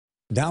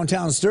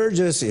Downtown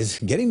Sturgis is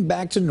getting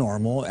back to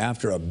normal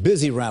after a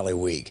busy rally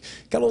week.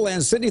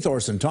 KELOLAND's Sydney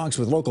Thorson talks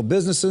with local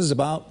businesses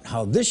about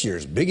how this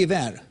year's big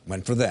event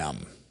went for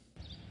them.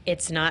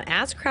 It's not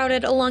as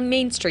crowded along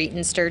Main Street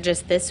in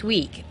Sturgis this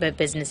week, but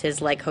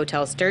businesses like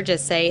Hotel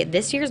Sturgis say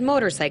this year's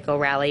motorcycle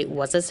rally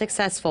was a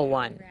successful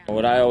one.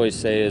 What I always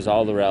say is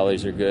all the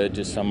rallies are good,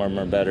 just some of them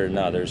are better than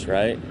others,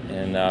 right?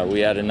 And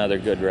we had another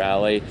good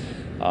rally.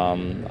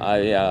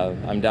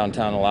 I'm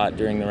downtown a lot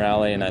during the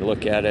rally, and I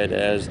look at it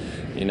as,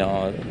 you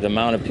know, the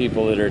amount of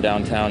people that are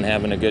downtown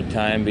having a good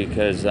time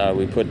because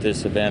we put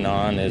this event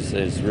on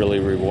is really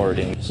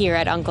rewarding. Here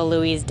at Uncle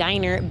Louie's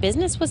Diner,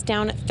 business was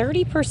down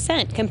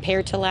 30%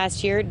 compared to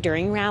last year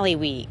during rally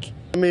week.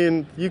 I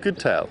mean, you could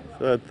tell.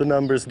 The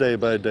numbers day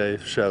by day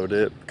showed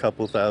it. A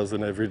couple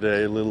thousand every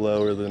day, a little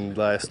lower than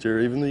last year,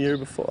 even the year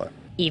before.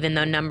 Even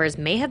though numbers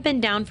may have been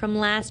down from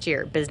last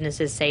year,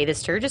 businesses say the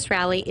Sturgis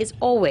rally is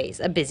always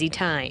a busy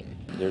time.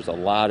 There's a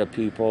lot of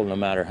people, no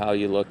matter how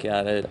you look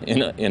at it,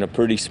 in a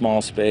pretty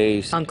small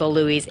space. Uncle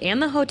Louie's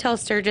and the Hotel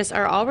Sturgis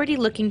are already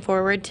looking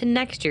forward to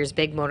next year's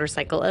big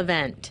motorcycle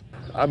event.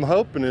 I'm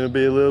hoping it'll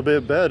be a little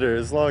bit better.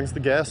 As long as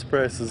the gas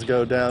prices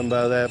go down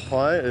by that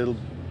point, it'll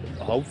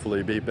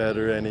hopefully be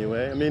better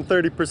anyway. I mean,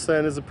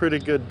 30% is a pretty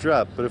good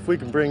drop, but if we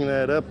can bring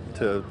that up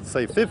to,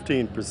 say,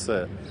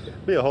 15%,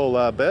 it'd be a whole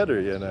lot better,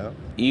 you know.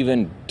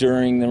 Even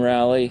during the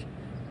rally,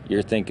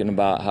 you're thinking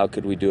about how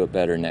could we do it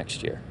better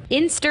next year.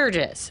 In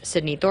Sturgis,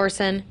 Sydney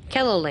Thorson,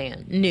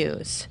 KELOLAND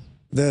News.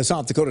 The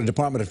South Dakota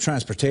Department of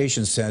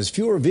Transportation says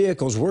fewer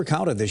vehicles were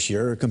counted this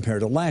year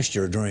compared to last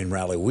year during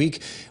Rally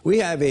Week. We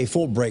have a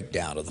full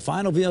breakdown of the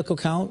final vehicle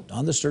count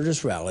on the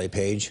Sturgis Rally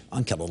page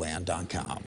on KELOLAND.com.